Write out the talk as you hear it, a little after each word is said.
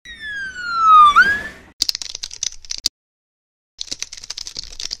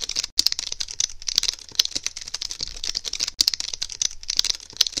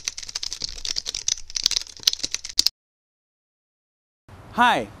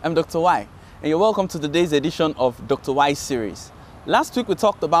Hi, I'm Dr. Y, and you're welcome to today's edition of Dr. Y series. Last week we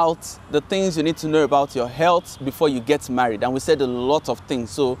talked about the things you need to know about your health before you get married, and we said a lot of things.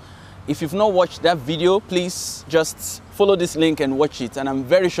 So if you've not watched that video, please just follow this link and watch it, and I'm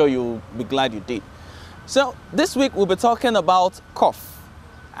very sure you'll be glad you did. So this week we'll be talking about cough.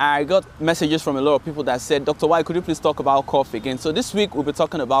 I got messages from a lot of people that said, Dr. Y, could you please talk about cough again? So this week we'll be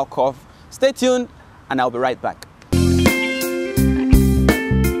talking about cough. Stay tuned and I'll be right back.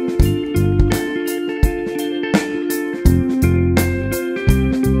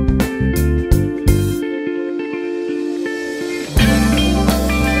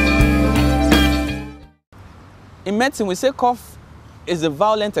 In medicine, we say cough is a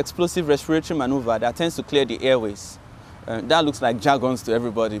violent explosive respiratory maneuver that tends to clear the airways. That looks like jargons to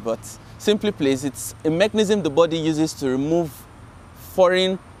everybody, but simply placed, it's a mechanism the body uses to remove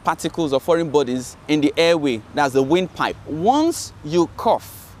foreign particles or foreign bodies in the airway. That's the windpipe. Once you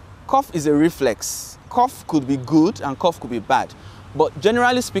cough, cough is a reflex. Cough could be good and cough could be bad. But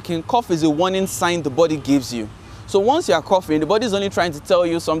generally speaking, cough is a warning sign the body gives you. So once you are coughing, the body is only trying to tell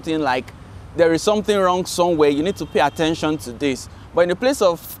you something like, there is something wrong somewhere, you need to pay attention to this. But in the place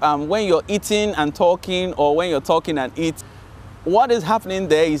of when you're eating and talking, or when you're talking and eat, what is happening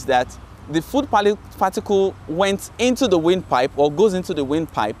there is that the food particle went into the windpipe or goes into the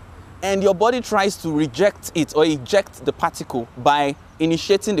windpipe, and your body tries to reject it or eject the particle by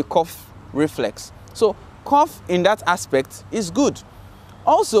initiating the cough reflex. So cough in that aspect is good.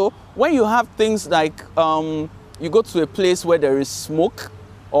 Also, when you have things like you go to a place where there is smoke,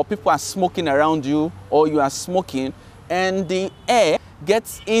 or people are smoking around you, or you are smoking, and the air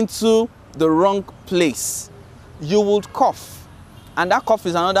gets into the wrong place, you would cough. And that cough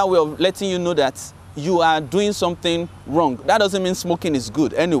is another way of letting you know that you are doing something wrong. That doesn't mean smoking is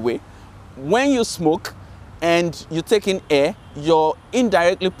good anyway. When you smoke and you take in air, you're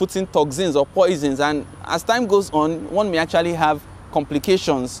indirectly putting toxins or poisons, and as time goes on, one may actually have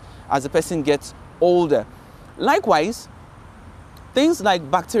complications as the person gets older. Likewise, things like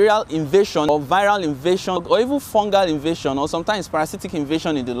bacterial invasion or viral invasion or even fungal invasion or sometimes parasitic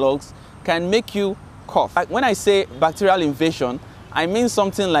invasion in the lungs can make you cough. Like when I say bacterial invasion, I mean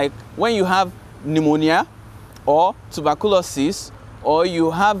something like when you have pneumonia or tuberculosis, or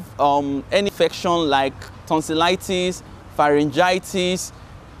you have any infection like tonsillitis, pharyngitis,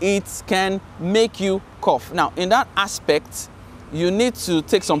 it can make you cough. Now, in that aspect, you need to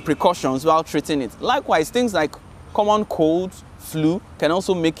take some precautions while treating it. Likewise, things like common cold, flu can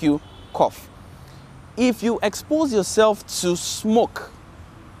also make you cough. If you expose yourself to smoke,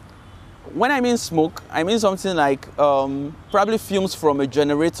 when I mean smoke, I mean something like probably fumes from a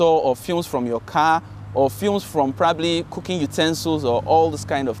generator, or fumes from your car, or fumes from probably cooking utensils, or all these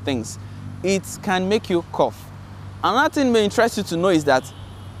kind of things. It can make you cough. Another thing may interest you to know is that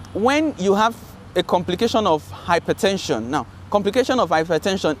when you have a complication of hypertension, now complication of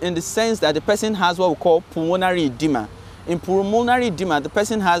hypertension in the sense that the person has what we call pulmonary edema. In pulmonary edema, the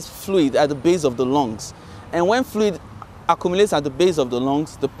person has fluid at the base of the lungs. And when fluid accumulates at the base of the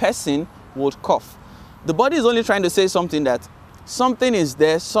lungs, the person would cough. The body is only trying to say something that something is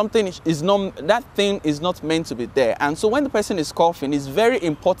there, something is not, that thing is not meant to be there. And so when the person is coughing, it's very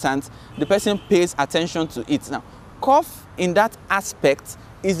important the person pays attention to it. Now, cough in that aspect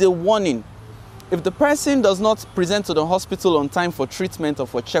is a warning. If the person does not present to the hospital on time for treatment or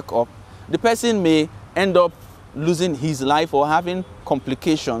for checkup, the person may end up losing his life or having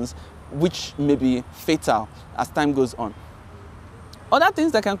complications which may be fatal as time goes on. Other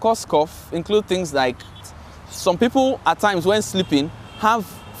things that can cause cough include things like some people at times when sleeping have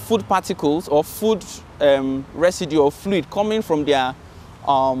food particles or food residue or fluid coming from their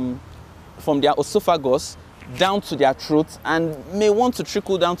esophagus down to their throat and may want to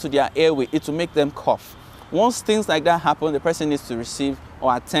trickle down to their airway. It will make them cough. Once things like that happen, the person needs to receive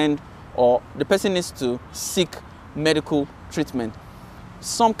or attend, or the person needs to seek medical treatment.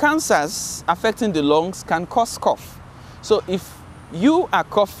 Some cancers affecting the lungs can cause cough. So if you are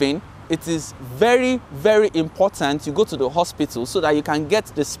coughing, it is very, very important you go to the hospital so that you can get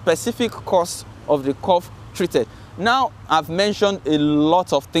the specific cause of the cough treated. Now, I've mentioned a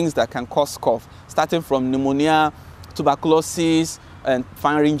lot of things that can cause cough, starting from pneumonia, tuberculosis, and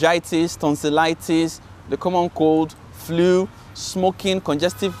pharyngitis, tonsillitis, the common cold, flu, smoking,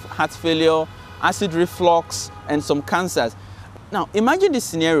 congestive heart failure, acid reflux, and some cancers. Now, imagine this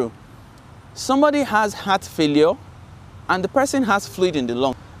scenario. Somebody has heart failure and the person has fluid in the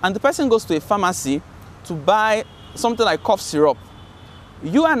lung, and the person goes to a pharmacy to buy something like cough syrup.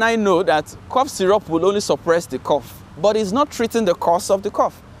 You and I know that cough syrup will only suppress the cough, but it's not treating the cause of the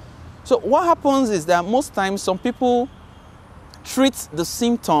cough. So what happens is that most times some people treat the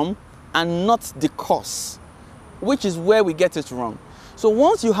symptom and not the cause, which is where we get it wrong. So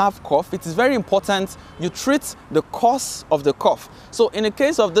once you have cough, it is very important you treat the cause of the cough. So in the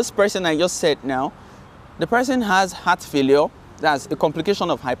case of this person I just said now, the person has heart failure, that's a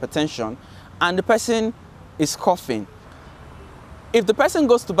complication of hypertension, and the person is coughing. If the person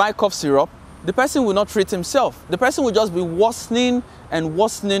goes to buy cough syrup, the person will not treat himself. The person will just be worsening and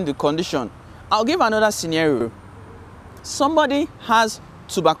worsening the condition. I'll give another scenario. Somebody has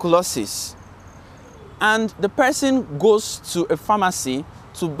tuberculosis, and the person goes to a pharmacy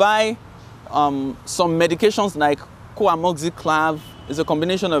to buy some medications like coamoxiclav, is a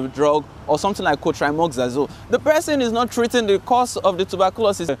combination of a drug, or something like cotrimoxazole. The person is not treating the cause of the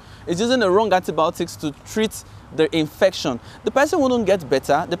tuberculosis. It's using the wrong antibiotics to treat the infection. The person wouldn't get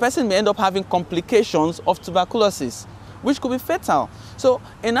better. The person may end up having complications of tuberculosis, which could be fatal. So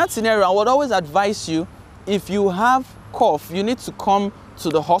in that scenario, I would always advise you, if you have cough, you need to come to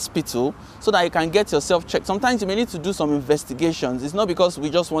the hospital so that you can get yourself checked. Sometimes you may need to do some investigations. It's not because we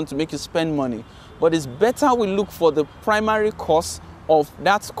just want to make you spend money, but it's better we look for the primary cause of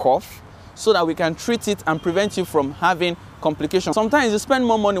that cough so that we can treat it and prevent you from having complications. Sometimes you spend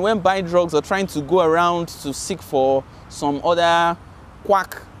more money when buying drugs or trying to go around to seek for some other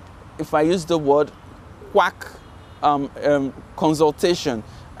quack, if I use the word quack, consultation.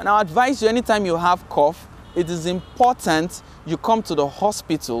 And I advise you, anytime you have cough, it is important you come to the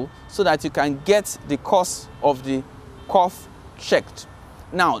hospital so that you can get the cause of the cough checked.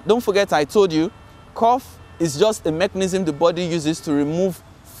 Now, don't forget I told you, cough is just a mechanism the body uses to remove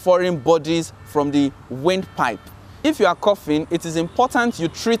foreign bodies from the windpipe. If you are coughing, it is important you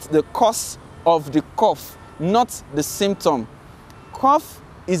treat the cause of the cough, not the symptom. Cough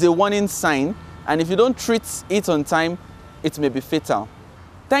is a warning sign, and if you don't treat it on time, it may be fatal.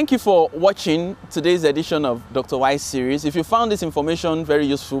 Thank you for watching today's edition of Dr. Wise series. If you found this information very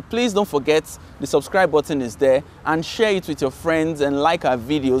useful, please don't forget the subscribe button is there, and share it with your friends and like our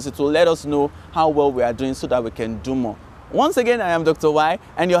videos. It will let us know how well we are doing so that we can do more. Once again, I am Dr. Y,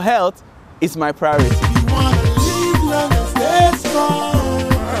 and your health is my priority. You wanna live long and stay strong.